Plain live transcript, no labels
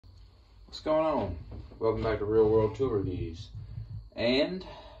What's going on? Welcome back to Real World Tool Reviews. And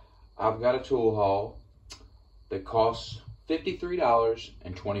I've got a tool haul that costs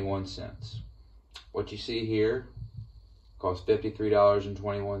 $53.21. What you see here costs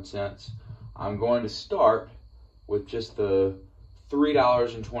 $53.21. I'm going to start with just the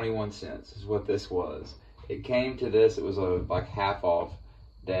 $3.21 is what this was. It came to this, it was a like half off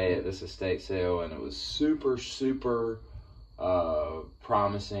day at this estate sale, and it was super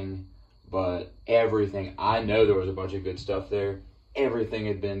promising. But everything, I know there was a bunch of good stuff there. Everything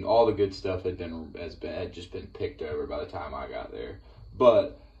had been, all the good stuff had just been picked over by the time I got there.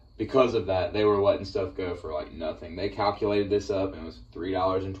 But because of that, they were letting stuff go for like nothing. They calculated this up and it was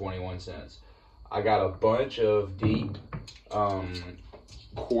 $3.21. I got a bunch of deep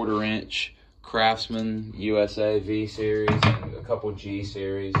 1/4 inch Craftsman USA V series and a couple G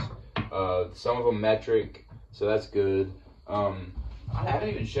series. Some of them metric, so that's good. I haven't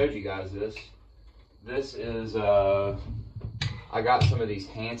even showed you guys this. This is, I got some of these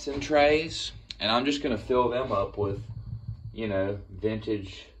Hansen trays, and I'm just going to fill them up with, you know,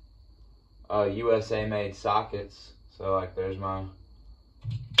 vintage USA made sockets. So like there's my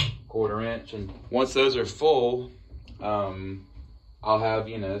 1/4 inch, and once those are full, I'll have,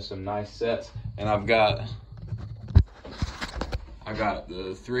 you know, some nice sets. And I got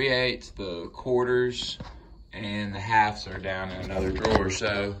the 3/8, the quarters, and the halves are down in another drawer.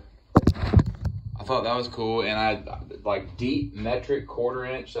 So I thought that was cool. And I like deep metric 1/4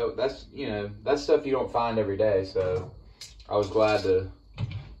 inch. So that's, you know, that's stuff you don't find every day. So I was glad to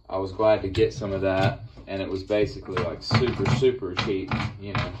get some of that. And it was basically like super cheap,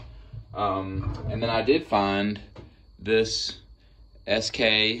 you know. And then I did find this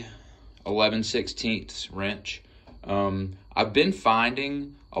SK 11/16 wrench. I've been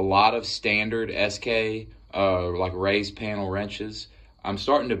finding a lot of standard SK like raised panel wrenches. I'm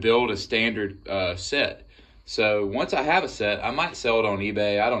starting to build a standard set. So once I have a set, I might sell it on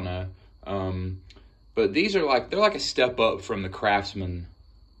eBay. I don't know. But these are like, they're like a step up from the Craftsman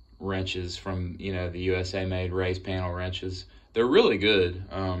wrenches from, you know, the USA made raised panel wrenches. They're really good.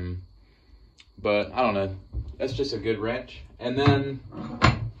 But I don't know. That's just a good wrench. And then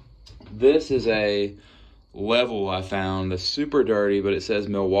this is a level I found that's super dirty, but it says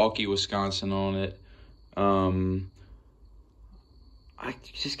Milwaukee, Wisconsin on it. I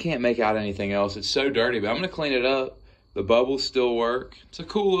just can't make out anything else. It's so dirty, but I'm going to clean it up. The bubbles still work. It's a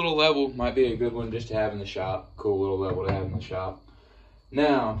cool little level. Might be a good one just to have in the shop. Cool little level to have in the shop.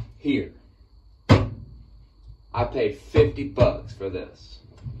 Now, here. I paid $50 for this.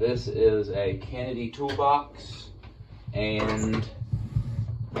 This is a Kennedy toolbox. And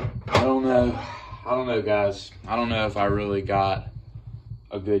I don't know, guys. I don't know if I really got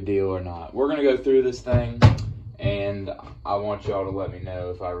a good deal or not. We're gonna go through this thing, and I want y'all to let me know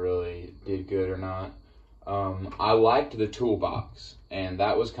if I really did good or not. I liked the toolbox, and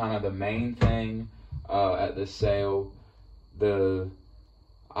that was kind of the main thing at this sale. I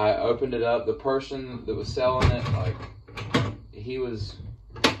opened it up. The person that was selling it, like, he was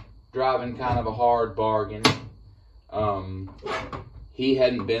driving kind of a hard bargain. He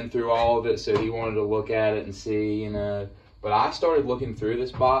hadn't been through all of it, so he wanted to look at it and see, you know. But I started looking through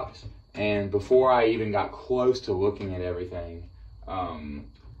this box, and before I even got close to looking at everything,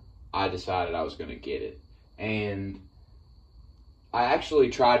 I decided I was going to get it. And I actually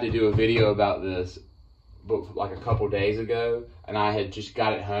tried to do a video about this like a couple days ago, and I had just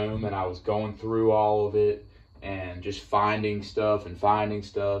got it home, and I was going through all of it and just finding stuff.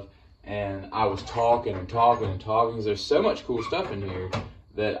 And I was talking because there's so much cool stuff in here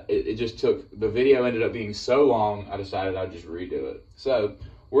that it just took, the video ended up being so long, I decided I'd just redo it. So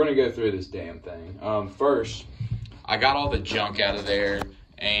we're gonna go through this damn thing. First, I got all the junk out of there,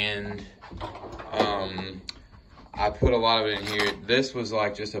 and I put a lot of it in here. This was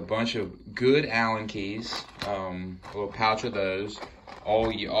like just a bunch of good Allen keys, a little pouch of those,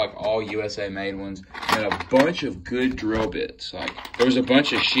 all USA made ones, and a bunch of good drill bits. Like, there was a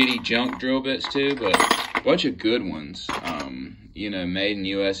bunch of shitty junk drill bits too, but a bunch of good ones. You know, made in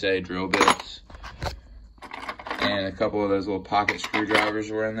USA drill bits. And a couple of those little pocket screwdrivers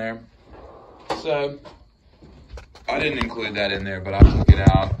were in there. So, I didn't include that in there, but I took it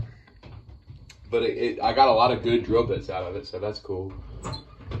out. But I got a lot of good drill bits out of it, so that's cool.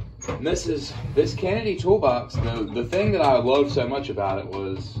 And this Kennedy toolbox, the thing that I loved so much about it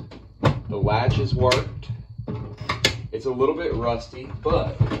was the latches worked. It's a little bit rusty,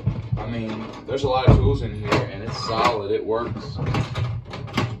 but I mean, there's a lot of tools in here, and it's solid. It works.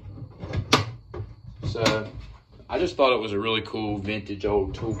 So I just thought it was a really cool vintage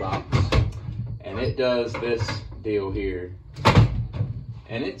old toolbox, and it does this deal here.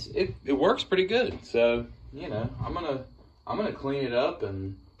 and it works pretty good. So, you know, I'm gonna clean it up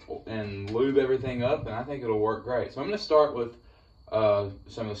and lube everything up, and I think it'll work great. So I'm gonna start with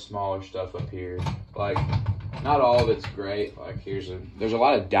some of the smaller stuff up here. Like, not all of it's great. Like, there's a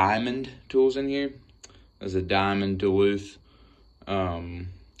lot of diamond tools in here. There's a diamond Duluth, you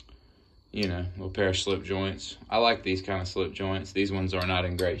know, little pair of slip joints. I like these kind of slip joints. These ones are not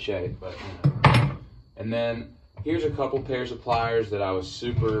in great shape, but you know. And then here's a couple pairs of pliers that I was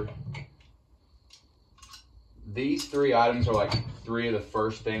super. These 3 items are like 3 of the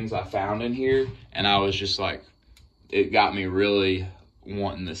first things I found in here, and I was just like, it got me really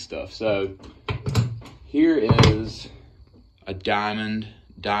wanting this stuff. So here is a diamond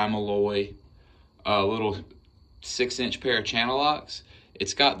Dimaloy, a little 6-inch pair of channel locks.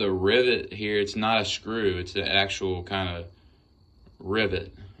 It's got the rivet here. It's not a screw. It's an actual kind of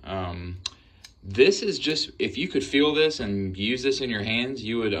rivet. This is just, if you could feel this and use this in your hands,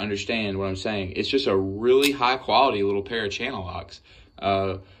 you would understand what I'm saying. It's just a really high quality little pair of channel locks.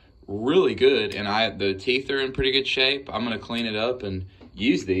 Really good, and the teeth are in pretty good shape. I'm gonna clean it up and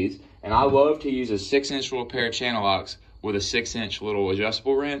use these. And I love to use a 6-inch little pair of channel locks with a 6-inch little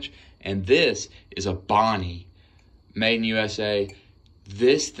adjustable wrench. And this is a Bonnie, made in USA.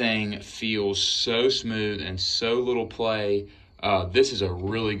 This thing feels so smooth and so little play. This is a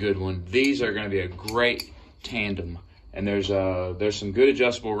really good one. These are going to be a great tandem. And there's some good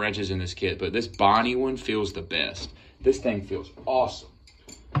adjustable wrenches in this kit, but this Bonnie one feels the best. This thing feels awesome.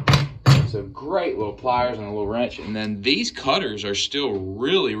 So great little pliers and a little wrench. And then these cutters are still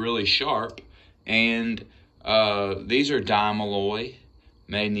really, really sharp. And these are Dimaloy,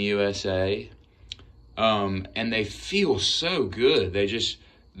 made in the USA. And they feel so good. They just,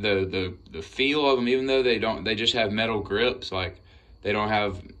 the feel of them, even though they just have metal grips, like they don't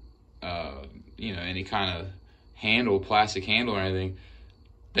have, you know, any kind of plastic handle or anything.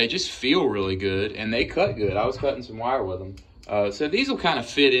 They just feel really good, and they cut good. I was cutting some wire with them. So these will kind of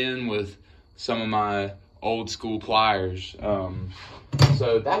fit in with some of my old school pliers.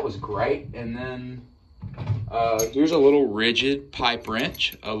 So that was great. And then here's a little rigid pipe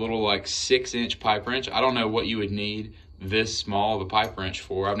wrench, a little like 6-inch pipe wrench. I don't know what you would need this small of a pipe wrench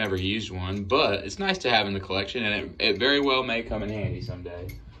for. I've never used one, but it's nice to have in the collection, and it very well may come in handy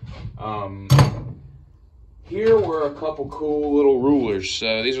someday. Here were a couple cool little rulers.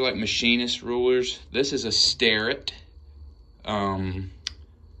 So these are like machinist rulers. This is a Starrett,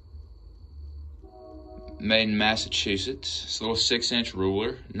 made in Massachusetts. It's a little 6-inch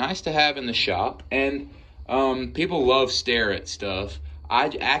ruler. Nice to have in the shop. And people love Starrett stuff. I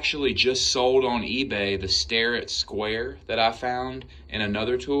actually just sold on eBay the Starrett Square that I found in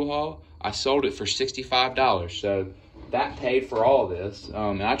another tool haul. I sold it for $65. So that paid for all this.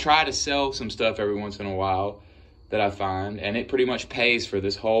 And I try to sell some stuff every once in a while that I find, and it pretty much pays for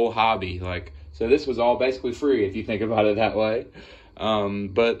this whole hobby. Like, so this was all basically free if you think about it that way.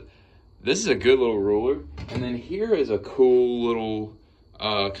 But this is a good little ruler. And then here is a cool little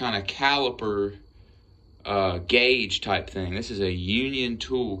kind of caliper gauge type thing. This is a Union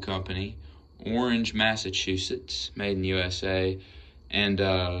Tool Company, Orange, Massachusetts, made in USA. And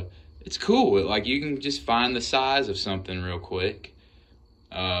it's cool. Like, you can just find the size of something real quick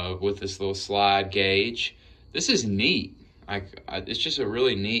with this little slide gauge. This is neat. It's just a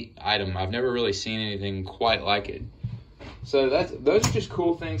really neat item. I've never really seen anything quite like it. So those are just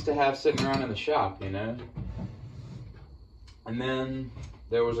cool things to have sitting around in the shop, you know. And then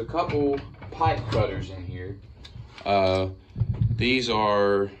there was a couple pipe cutters in here. These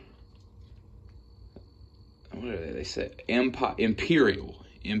are, what are they say? Imperial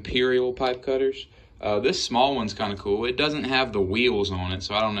pipe cutters. This small one's kind of cool. It doesn't have the wheels on it,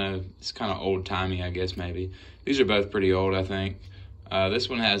 so I don't know. It's kind of old-timey, I guess, maybe. These are both pretty old, I think. This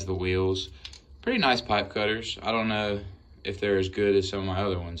one has the wheels. Pretty nice pipe cutters. I don't know if they're as good as some of my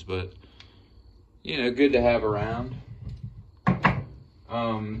other ones, but, you know, good to have around.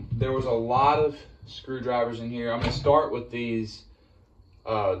 There was a lot of screwdrivers in here. I'm going to start with these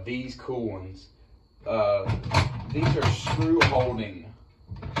cool ones. These are screw-holding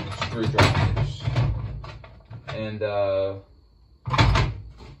screwdrivers. And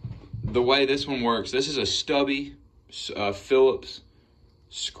the way this one works, this is a stubby Phillips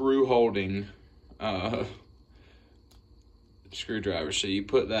screw-holding screwdriver. So you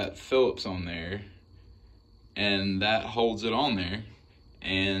put that Phillips on there, and that holds it on there,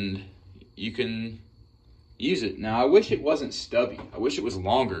 and you can use it. Now, I wish it wasn't stubby. I wish it was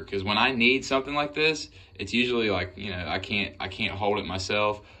longer, because when I need something like this, it's usually like, you know, I can't hold it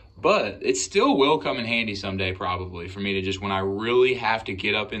myself. But it still will come in handy someday, probably, for me to just, when I really have to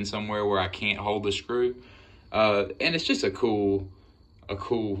get up in somewhere where I can't hold the screw. And it's just a cool a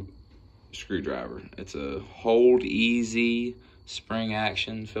cool screwdriver. It's a hold easy spring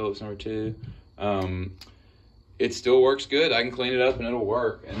action Phillips number 2. It still works good. I can clean it up and it'll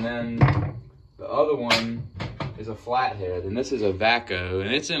work. And then the other one is a flathead, and this is a Vaco,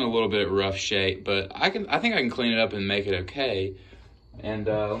 and it's in a little bit rough shape, but I think I can clean it up and make it okay. And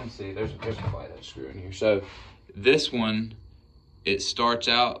let me see, there's a flathead screw in here. So this one, it starts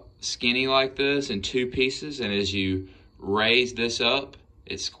out skinny like this in 2 pieces, and as you raise this up,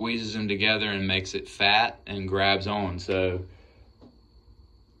 it squeezes them together and makes it fat and grabs on. So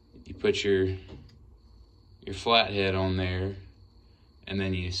you put your flathead on there, and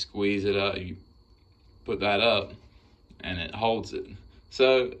then you squeeze it up, you put that up, and it holds it.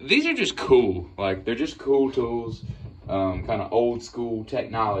 So these are just cool. Like, they're just cool tools, kind of old school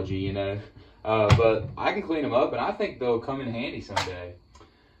technology, you know. But I can clean them up, and I think they'll come in handy someday.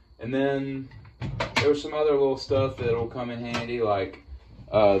 And then there was some other little stuff that'll come in handy, like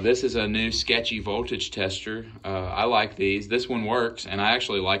this is a new sketchy voltage tester. I like these. This one works, and I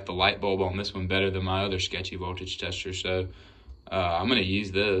actually like the light bulb on this one better than my other sketchy voltage tester. So I'm going to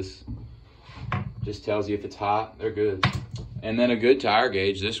use this. Just tells you if it's hot. They're good. And then a good tire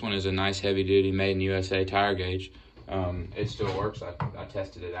gauge. This one is a nice heavy duty made in USA tire gauge. It still works. I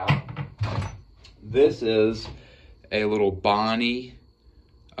tested it out. This is a little Bonnie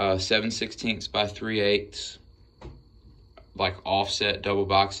 7/16 by 3/8 like offset double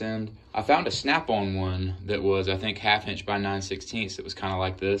box end. I found a snap-on one that was, I think, 1/2 inch by 9/16 that was kind of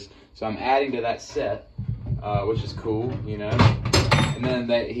like this. So I'm adding to that set, which is cool, you know. And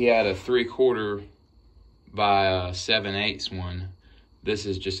then he had a 3/4 by 7/8 one. This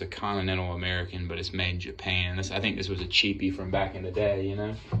is just a Continental American, but it's made in Japan. I think this was a cheapie from back in the day, you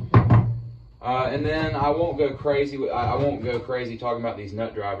know. And then I won't go crazy. I won't go crazy talking about these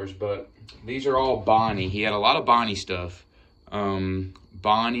nut drivers, but these are all Bonnie. He had a lot of Bonnie stuff.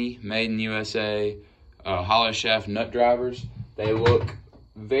 Bonnie, made in USA, hollow shaft nut drivers. They look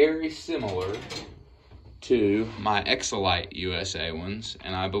very similar to my Exolite USA ones,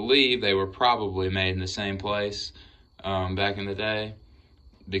 and I believe they were probably made in the same place back in the day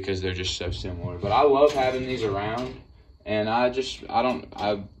because they're just so similar. But I love having these around, and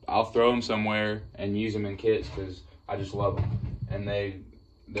I'll throw them somewhere and use them in kits because I just love them. And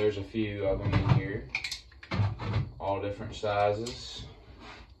there's a few of them in here, all different sizes.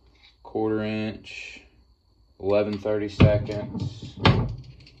 1/4 inch, 11/32,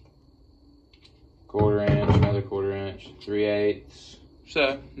 1/4 inch, another 1/4 inch, 3/8.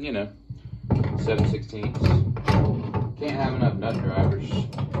 So, you know, 7/16. Can't have enough nut drivers.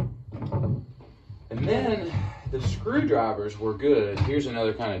 And then the screwdrivers were good. Here's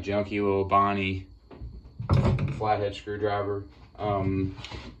another kind of junky little Bonnie flathead screwdriver.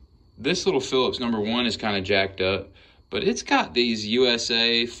 This little Phillips number 1 is kind of jacked up, but it's got these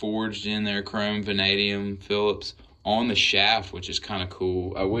USA forged in there chrome vanadium Phillips on the shaft, which is kind of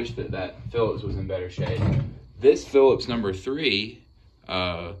cool. I wish that Phillips was in better shape. This Phillips number 3,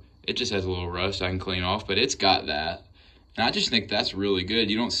 it just has a little rust I can clean off, but it's got that. And I just think that's really good.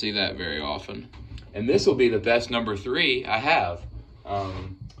 You don't see that very often. And this will be the best number 3 I have.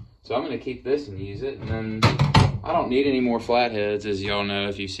 So I'm going to keep this and use it. And then I don't need any more flatheads, as y'all know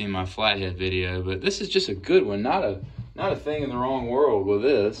if you've seen my flathead video. But this is just a good one. Not a thing in the wrong world with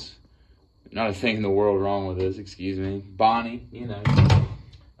this. Not a thing in the world wrong with this, excuse me. Bonnie, you know.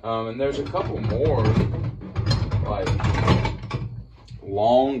 And there's a couple more, like,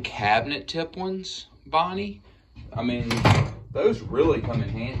 long cabinet tip ones, Bonnie. I mean, those really come in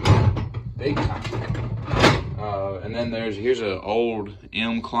handy, big time. And then here's an old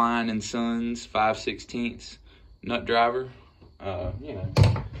M. Klein & Sons 5/16 nut driver. You know,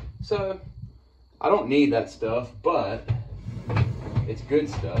 so I don't need that stuff, but it's good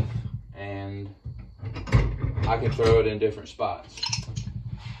stuff, and I can throw it in different spots.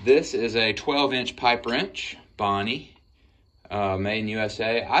 This is a 12-inch pipe wrench, Bonnie, made in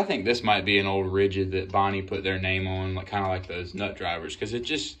USA. I think this might be an old rigid that Bonnie put their name on, like kind of like those nut drivers, because it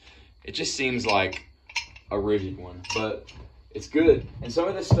just seems like a rigid one, but it's good. And some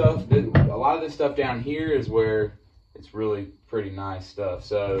of this stuff, a lot of this stuff down here is where it's really pretty nice stuff.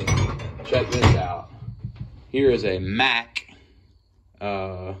 So check this out. Here is a Mac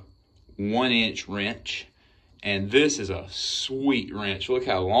 1-inch wrench, and this is a sweet wrench. Look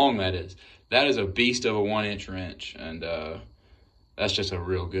how long that is. That is a beast of a 1-inch wrench, and that's just a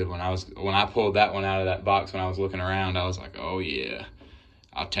real good one. When I pulled that one out of that box when I was looking around, I was like, oh yeah,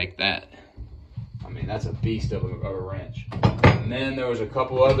 I'll take that. I mean, that's a beast of a wrench. And then there was a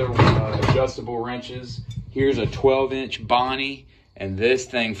couple other adjustable wrenches. Here's a 12-inch Bonnie, and this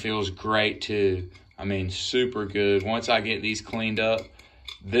thing feels great too. I mean, super good. Once I get these cleaned up,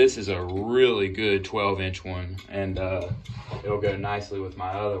 this is a really good 12-inch one, and it'll go nicely with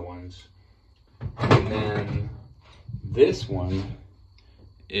my other ones. And then this one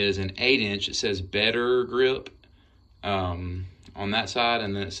is an 8-inch. It says Better Grip on that side,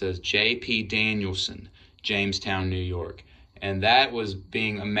 and then it says J.P. Danielson, Jamestown, New York. And that was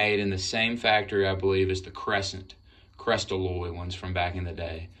being made in the same factory, I believe, as the Crestalloy ones from back in the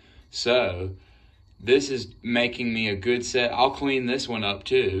day. So this is making me a good set. I'll clean this one up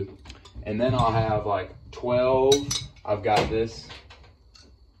too. And then I'll have like 12. I've got this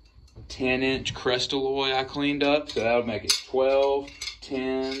 10-inch Crestalloy I cleaned up. So that'll make it 12,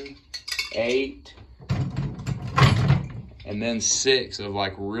 10, 8, and then 6 of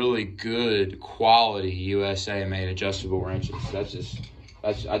like really good quality USA made adjustable wrenches. I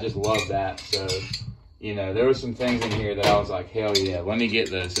just love that. So, you know, there were some things in here that I was like, hell yeah, let me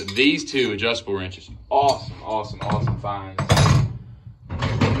get those. So these 2 adjustable wrenches, awesome finds.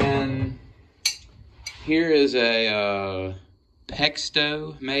 And then here is a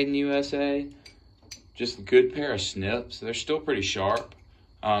Pexto made in USA. Just a good pair of snips. They're still pretty sharp.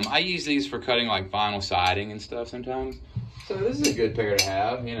 I use these for cutting like vinyl siding and stuff sometimes. So this is a good pair to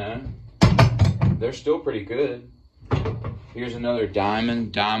have, you know. They're still pretty good. Here's another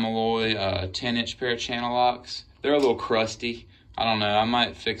Dimalloy 10-inch pair of channel locks. They're a little crusty. I don't know. I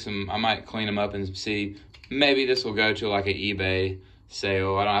might fix them. I might clean them up and see. Maybe this will go to like an eBay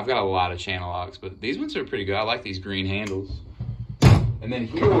sale. I've got a lot of channel locks, but these ones are pretty good. I like these green handles. And then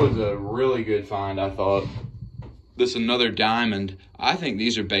here was a really good find, I thought. This another Diamond. I think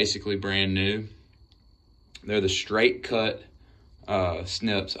these are basically brand new. They're the straight cut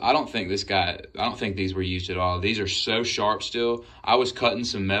snips. I don't think these were used at all. These are so sharp still. I was cutting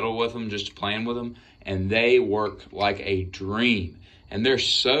some metal with them, just playing with them, and they work like a dream. And they're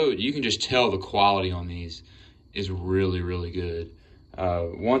so, you can just tell the quality on these is really, really good.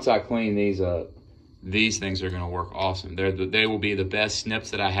 Once I clean these up, these things are gonna work awesome. They will be the best snips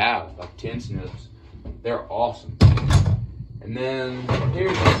that I have, like 10 snips. They're awesome. And then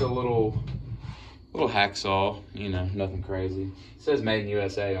here's just a little hacksaw, you know, nothing crazy. It says made in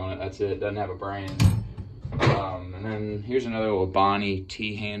USA on it, that's it, doesn't have a brand. And then here's another little Bonnie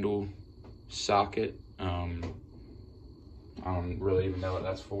T-handle socket. I don't really even know what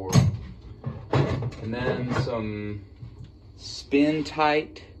that's for. And then some Spin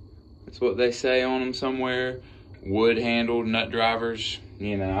Tight, that's what they say on them somewhere. Wood handled nut drivers.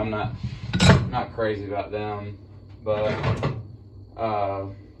 You know, I'm not crazy about them, but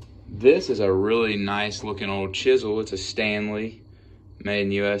this is a really nice looking old chisel. It's a Stanley, made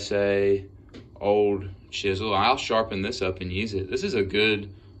in USA, old chisel. I'll sharpen this up and use it. This is a good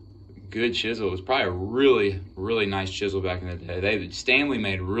chisel. It was probably a really, really nice chisel back in the day. Stanley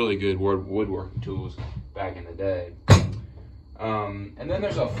made really good woodworking tools back in the day. And then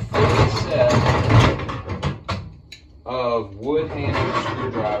there's a full set of wood-handled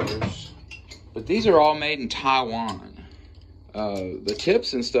screwdrivers, but these are all made in Taiwan. The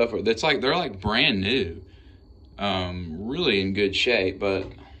tips and stuff they're like brand new, really in good shape, but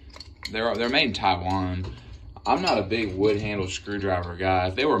they're made in Taiwan. I'm not a big wood-handled screwdriver guy.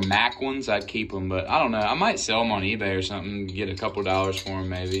 If they were Mac ones, I'd keep them, but I don't know. I might sell them on eBay or something, get a couple dollars for them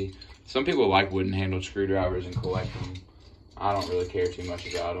maybe. Some people like wooden-handled screwdrivers and collect them. I don't really care too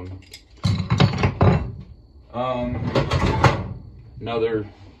much about them. Another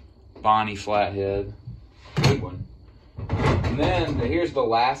Bonnie flathead, good one. And then here's the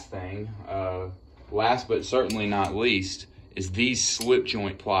last thing, last but certainly not least, is these slip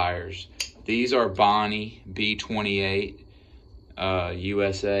joint pliers. These are Bonnie B28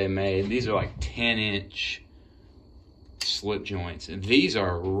 USA made. These are like 10-inch slip joints, and these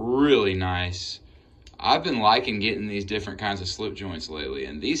are really nice. I've been liking getting these different kinds of slip joints lately,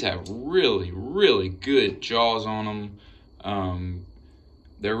 and these have really, really good jaws on them.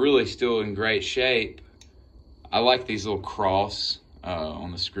 They're really still in great shape. I like these little cross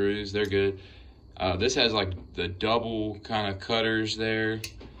on the screws. They're good. This has like the double kind of cutters there.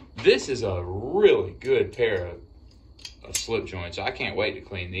 This is a really good pair of slip joints. I can't wait to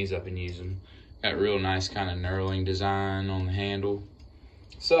clean these up and use them. Got real nice kind of knurling design on the handle.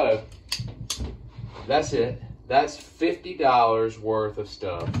 So that's it. That's $50 worth of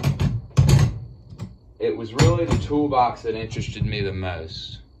stuff. It was really the toolbox that interested me the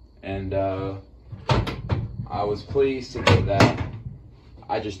most, and I was pleased to get that.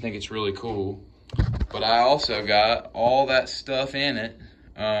 I just think it's really cool. But I also got all that stuff in it.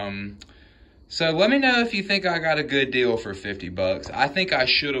 So let me know if you think I got a good deal for 50 bucks. I think I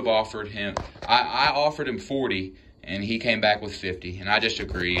should have offered him, I offered him 40 and he came back with 50, and I just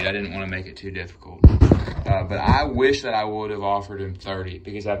agreed. I didn't want to make it too difficult. But I wish that I would have offered him 30,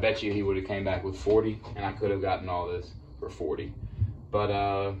 because I bet you he would have came back with 40, and I could have gotten all this for 40. But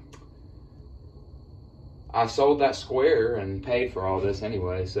I sold that square and paid for all this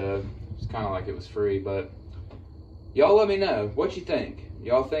anyway, so it's kind of like it was free. But y'all let me know what you think.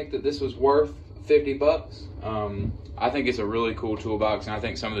 Y'all think that this was worth 50 bucks? I think it's a really cool toolbox, and I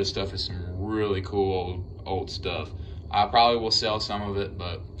think some of this stuff is some really cool old stuff. I probably will sell some of it,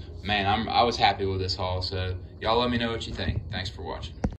 but man, I was happy with this haul. So y'all let me know what you think. Thanks for watching.